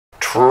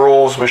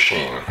Trurl's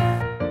machine.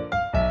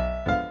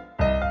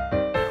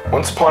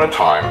 Once upon a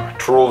time,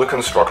 Trurl the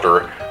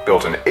constructor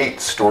built an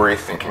 8-story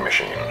thinking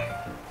machine.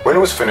 When it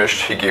was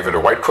finished, he gave it a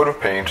white coat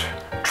of paint,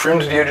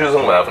 trimmed the edges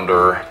in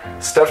lavender,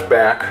 stepped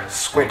back,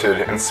 squinted,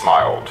 and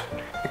smiled.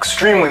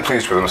 Extremely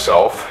pleased with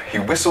himself, he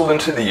whistled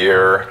into the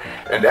air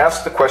and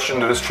asked the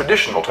question that is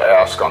traditional to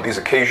ask on these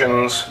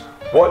occasions: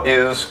 what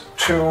is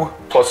 2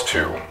 plus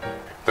 2?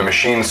 The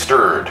machine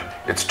stirred.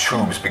 Its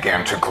tubes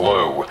began to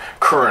glow.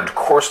 Current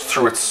coursed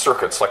through its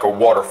circuits like a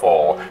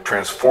waterfall.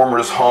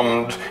 Transformers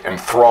hummed and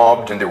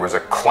throbbed, and there was a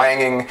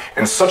clanging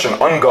and such an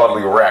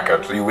ungodly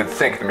racket that you would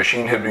think the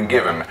machine had been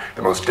given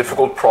the most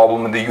difficult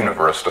problem in the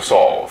universe to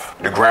solve.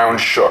 The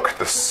ground shook.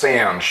 The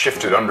sand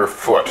shifted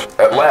underfoot.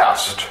 At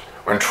last,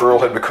 when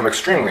Trurl had become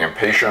extremely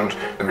impatient,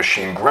 the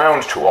machine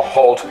ground to a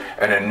halt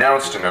and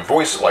announced in a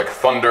voice like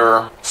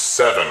thunder,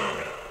 7.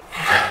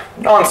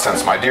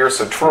 Nonsense, my dear,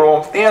 said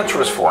Trurl. The answer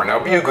is 4.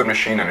 Now be a good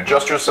machine and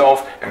adjust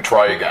yourself and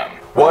try again.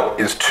 What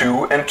is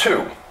 2 and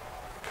 2?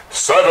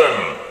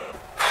 7!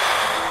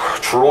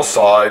 Trurl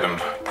sighed and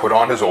put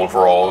on his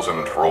overalls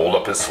and rolled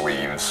up his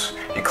sleeves.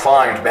 He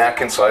climbed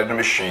back inside the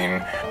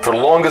machine. For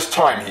the longest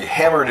time, he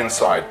hammered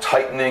inside,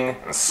 tightening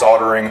and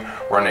soldering,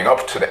 running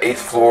up to the 8th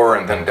floor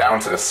and then down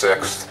to the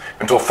 6th,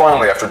 until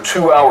finally, after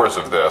 2 hours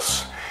of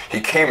this, he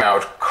came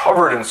out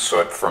covered in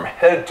soot from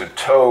head to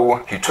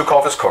toe. He took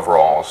off his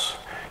coveralls.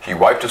 He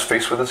wiped his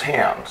face with his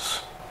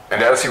hands.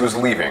 And as he was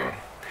leaving,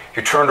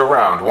 he turned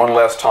around one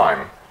last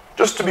time,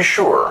 just to be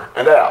sure,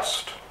 and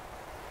asked,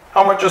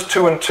 how much is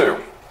 2 and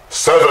 2?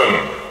 7!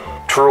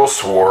 Trurl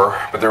swore,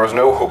 but there was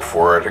no hope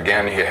for it.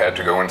 Again, he had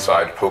to go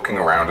inside, poking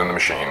around in the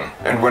machine.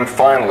 And when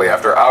finally,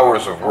 after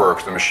hours of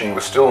work, the machine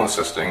was still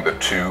insisting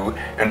that 2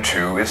 and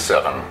 2 is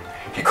 7,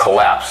 he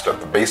collapsed at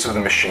the base of the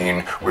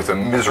machine with a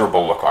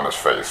miserable look on his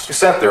face. He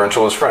sat there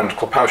until his friend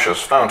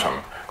Klapaucius found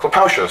him.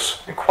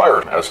 Klapaucius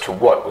inquired as to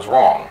what was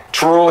wrong.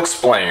 Trurl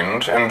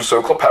explained, and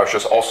so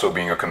Klapaucius, also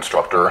being a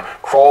constructor,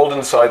 crawled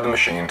inside the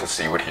machine to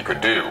see what he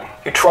could do.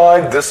 He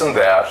tried this and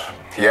that.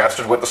 He asked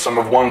it what the sum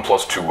of 1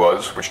 plus 2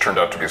 was, which turned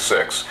out to be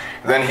 6.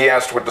 Then he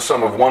asked what the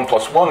sum of 1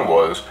 plus 1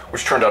 was,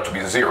 which turned out to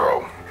be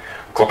 0.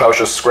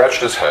 Klapaucius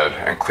scratched his head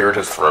and cleared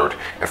his throat,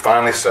 and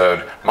finally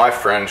said, my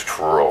friend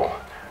Trurl,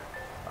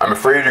 I'm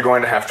afraid you're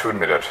going to have to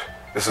admit it.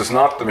 This is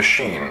not the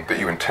machine that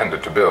you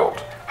intended to build.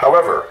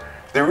 However,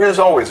 there is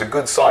always a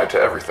good side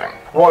to everything.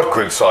 What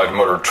good side?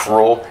 Muttered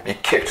Trurl, and he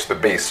kicked the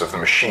base of the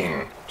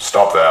machine.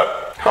 Stop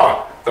that.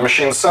 Huh, the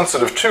machine's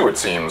sensitive too, it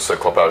seems, said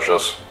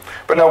Klapaucius.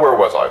 But now where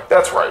was I?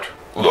 That's right.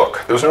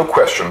 Look, there's no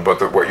question but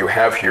that what you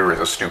have here is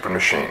a stupid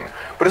machine.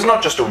 But it's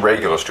not just a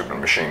regular stupid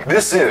machine.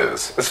 This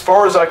is, as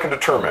far as I can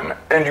determine,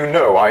 and you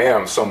know I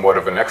am somewhat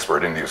of an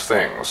expert in these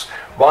things,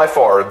 by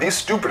far the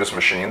stupidest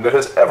machine that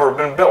has ever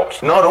been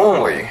built. Not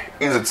only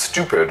is it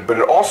stupid, but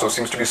it also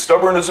seems to be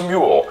stubborn as a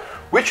mule,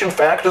 which in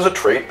fact is a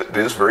trait that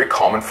is very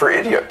common for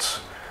idiots.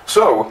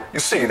 So, you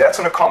see, that's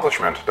an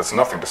accomplishment that's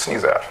nothing to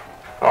sneeze at.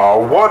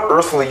 What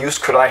earthly use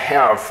could I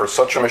have for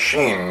such a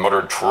machine,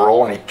 muttered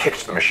Trurl, and he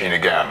kicked the machine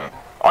again.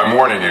 I'm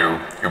warning you,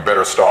 you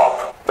better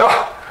stop.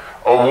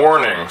 A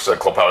warning, said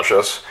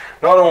Klapaucius.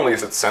 Not only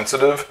is it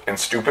sensitive and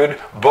stupid,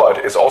 but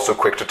it's also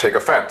quick to take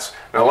offense.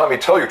 Now let me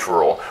tell you,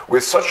 Trurl,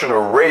 with such an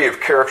array of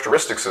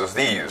characteristics as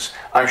these,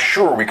 I'm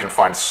sure we can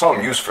find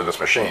some use for this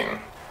machine.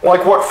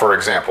 Like what, for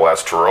example,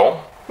 asked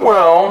Trurl.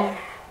 Well,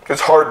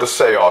 it's hard to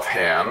say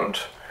offhand.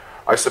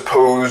 I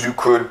suppose you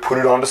could put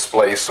it on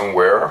display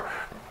somewhere.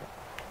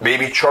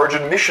 Maybe charge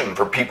admission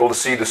for people to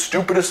see the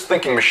stupidest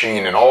thinking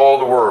machine in all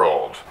the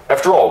world.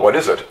 After all, what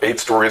is it? 8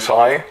 stories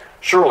high?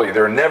 Surely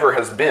there never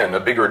has been a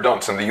bigger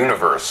dunce in the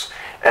universe.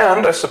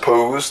 And I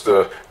suppose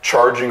the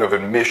charging of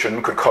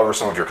admission could cover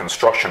some of your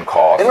construction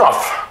costs.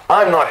 Enough!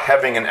 I'm not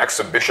having an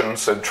exhibition,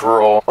 said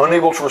Trurl.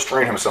 Unable to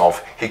restrain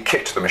himself, he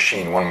kicked the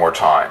machine one more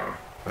time.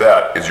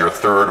 That is your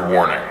 3rd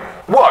warning.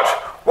 What?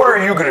 What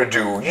are you gonna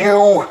do?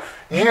 You!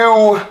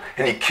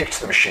 And he kicked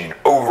the machine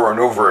over and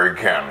over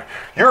again.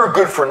 You're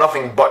good for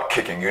nothing but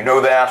kicking, you know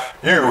that?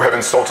 You have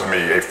insulted me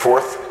a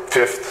 4th,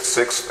 5th,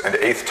 6th, and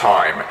 8th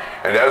time,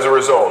 and as a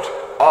result,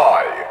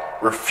 I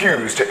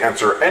refuse to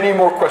answer any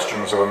more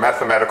questions of a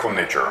mathematical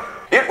nature.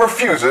 It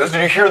refuses,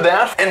 did you hear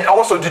that? And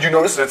also, did you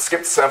notice that it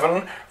skipped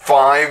 7,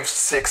 5,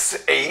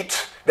 6,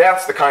 8?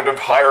 That's the kind of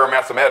higher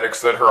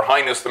mathematics that Her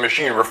Highness the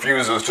Machine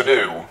refuses to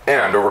do.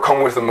 And,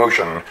 overcome with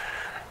emotion,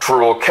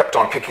 Trurl kept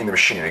on kicking the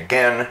machine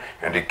again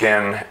and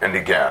again and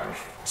again.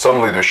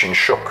 Suddenly the machine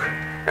shook,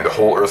 and the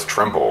whole earth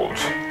trembled.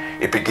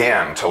 It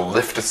began to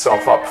lift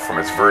itself up from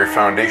its very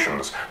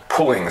foundations,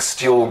 pulling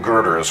steel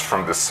girders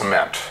from the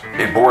cement.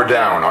 It bore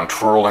down on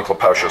Trurl and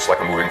Klapaucius like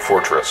a moving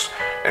fortress,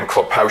 and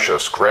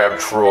Klapaucius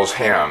grabbed Trurl's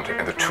hand,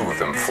 and the two of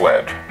them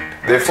fled.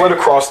 They fled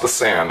across the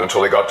sand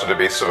until they got to the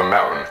base of a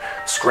mountain,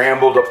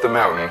 scrambled up the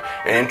mountain,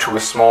 and into a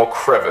small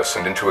crevice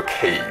and into a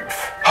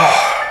cave.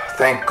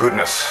 Thank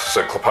goodness,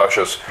 said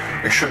Klapaucius.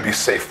 We should be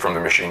safe from the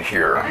machine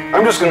here.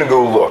 I'm just going to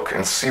go look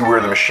and see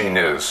where the machine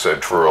is,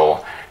 said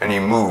Trurl, and he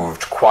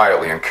moved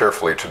quietly and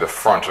carefully to the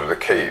front of the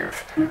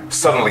cave.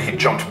 Suddenly he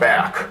jumped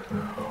back.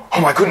 Oh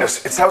my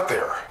goodness, it's out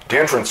there! The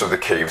entrance of the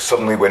cave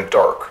suddenly went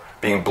dark,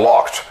 being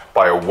blocked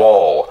by a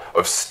wall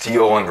of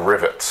steel and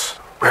rivets.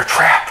 We're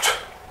trapped,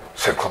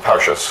 said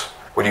Klapaucius.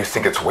 What do you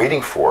think it's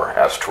waiting for?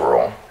 Asked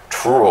Trurl.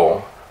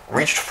 Trurl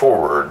reached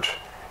forward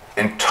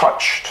and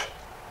touched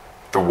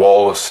the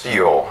wall of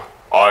steel.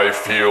 I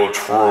feel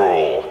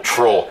Trurl.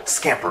 Trurl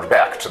scampered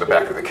back to the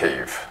back of the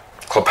cave.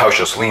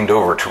 Klapaucius leaned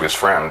over to his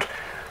friend.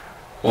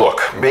 Look,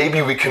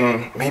 maybe we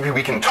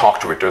can talk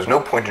to it. There's no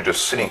point in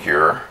just sitting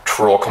here.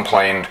 Trurl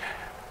complained.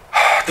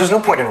 There's no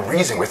point in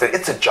reasoning with it.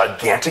 It's a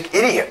gigantic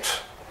idiot.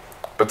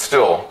 But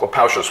still,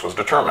 Klapaucius was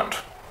determined.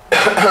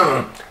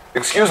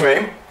 Excuse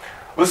me.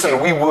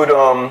 Listen,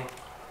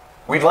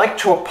 we'd like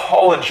to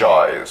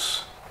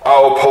apologize.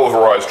 I'll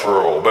pulverize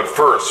Trurl, but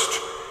first,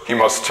 he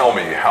must tell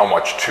me how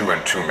much 2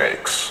 and 2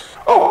 makes.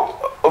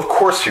 Oh, of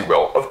course he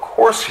will. Of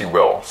course he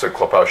will, said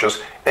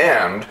Klapaucius.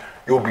 And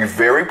you'll be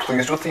very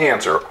pleased with the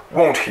answer,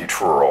 won't he,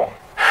 Trurl?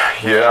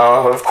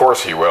 Yeah, of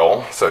course he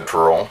will, said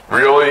Trurl.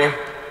 Really?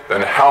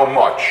 Then how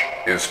much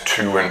is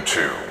 2 and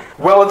 2?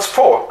 Well, it's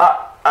 4.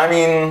 I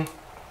mean,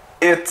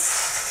 it's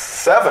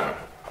 7.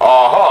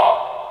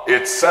 Aha!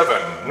 It's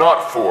 7,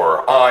 not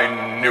 4.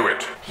 I knew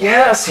it.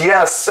 Yes,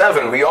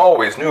 7. We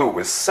always knew it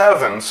was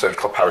 7, said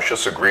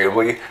Klapaucius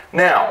agreeably.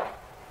 Now,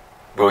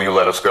 will you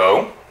let us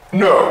go?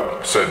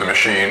 No, said the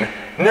machine.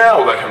 Now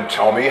let him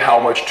tell me how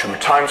much 2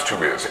 times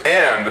 2 is,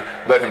 and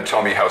let him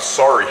tell me how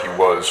sorry he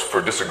was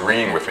for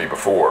disagreeing with me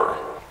before.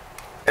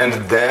 And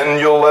then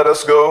you'll let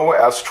us go?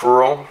 Asked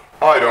Trurl.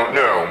 I don't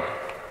know.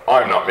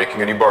 I'm not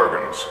making any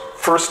bargains.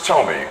 First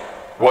tell me,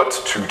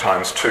 what's 2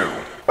 times 2?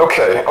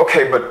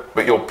 Okay,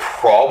 but you'll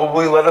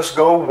probably let us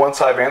go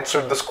once I've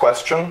answered this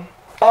question?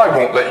 I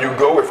won't let you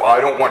go if I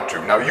don't want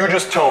to. Now you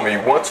just tell me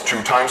what's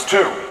 2 times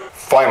 2.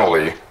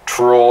 Finally,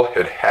 Trurl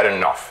had had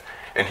enough,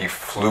 and he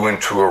flew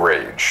into a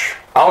rage.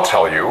 I'll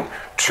tell you,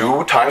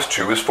 2 times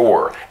 2 is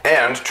 4,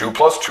 and 2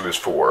 plus 2 is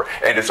 4,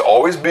 and it's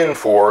always been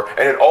 4,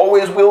 and it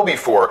always will be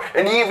 4,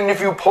 and even if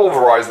you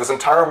pulverize this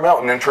entire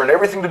mountain and turn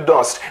everything to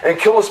dust and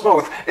kill us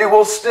both, it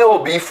will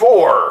still be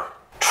 4.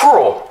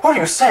 Trurl, what are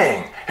you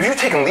saying? Have you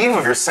taken leave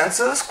of your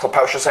senses?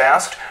 Klapaucius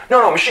asked.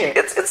 No, machine,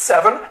 it's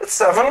 7. It's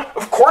 7.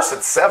 Of course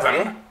it's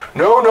 7.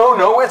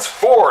 No, it's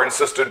 4,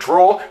 insisted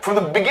Trurl. From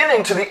the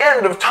beginning to the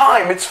end of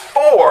time, it's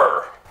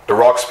 4. The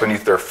rocks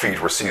beneath their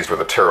feet were seized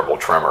with a terrible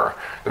tremor.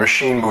 The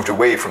machine moved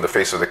away from the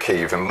face of the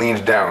cave and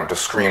leaned down to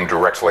scream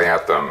directly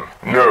at them.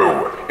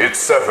 No, it's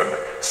 7.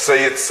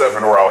 Say it's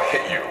 7 or I'll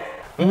hit you.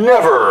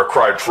 Never,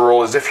 cried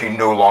Trurl as if he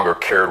no longer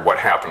cared what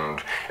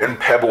happened, and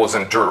pebbles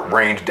and dirt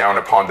rained down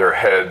upon their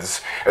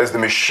heads as the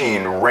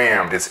machine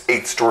rammed its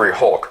 8-story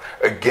hulk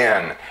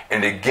again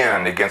and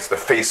again against the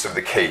face of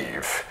the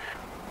cave.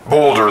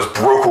 Boulders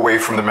broke away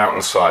from the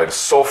mountainside,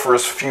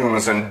 sulphurous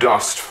fumes and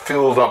dust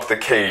filled up the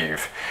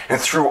cave,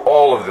 and through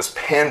all of this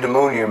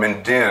pandemonium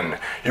and din,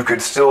 you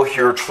could still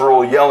hear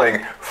Trurl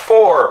yelling,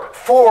 4,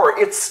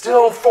 it's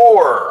still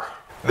 4!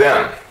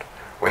 Then,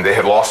 when they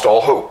had lost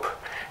all hope,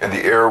 and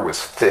the air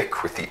was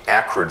thick with the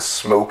acrid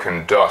smoke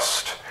and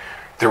dust,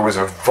 there was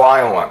a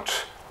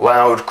violent,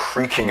 loud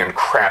creaking and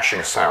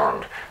crashing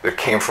sound that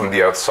came from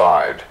the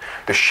outside.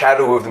 The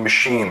shadow of the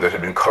machine that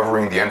had been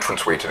covering the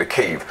entranceway to the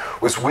cave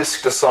was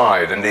whisked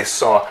aside, and they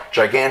saw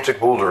gigantic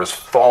boulders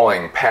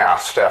falling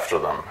past after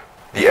them.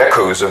 The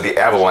echoes of the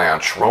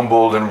avalanche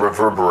rumbled and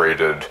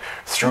reverberated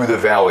through the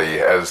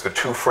valley as the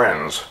 2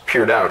 friends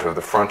peered out of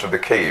the front of the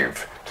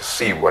cave to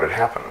see what had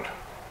happened.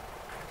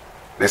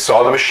 They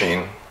saw the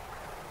machine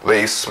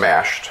lay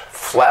smashed,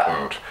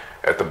 flattened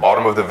at the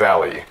bottom of the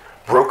valley,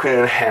 broken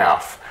in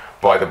half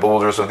by the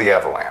boulders of the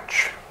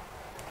avalanche.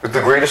 With the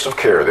greatest of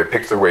care, they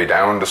picked their way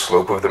down the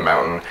slope of the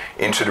mountain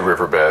into the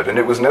riverbed, and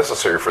it was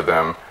necessary for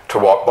them to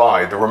walk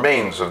by the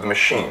remains of the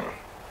machine.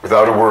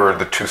 Without a word,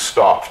 the 2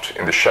 stopped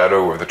in the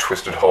shadow of the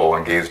twisted hull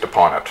and gazed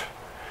upon it.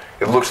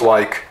 It looked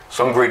like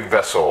some great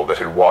vessel that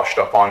had washed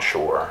up on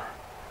shore.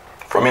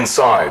 From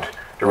inside,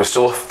 there was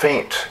still a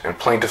faint and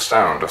plaintive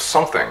sound of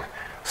something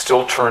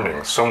still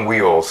turning, some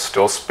wheels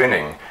still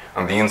spinning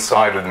on the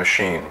inside of the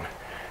machine.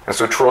 And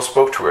so Trurl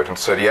spoke to it and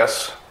said,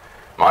 yes,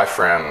 my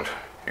friend,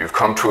 you've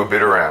come to a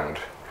bitter end.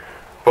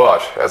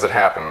 But, as it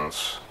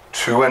happens,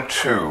 2 and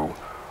 2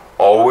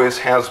 always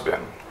has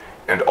been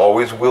and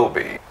always will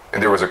be.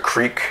 And there was a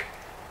creak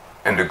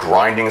and a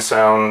grinding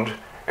sound,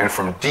 and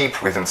from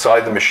deep within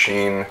inside the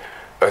machine,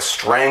 a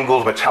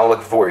strangled metallic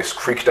voice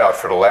creaked out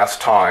for the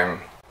last time,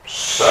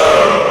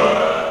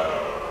 7.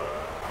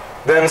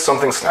 Then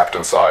something snapped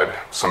inside.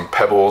 Some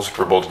pebbles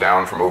dribbled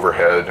down from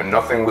overhead, and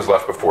nothing was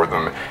left before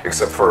them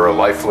except for a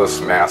lifeless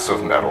mass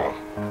of metal.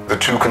 The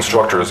 2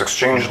 constructors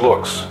exchanged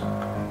looks,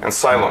 and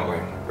silently,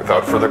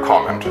 without further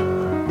comment,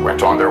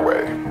 went on their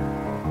way.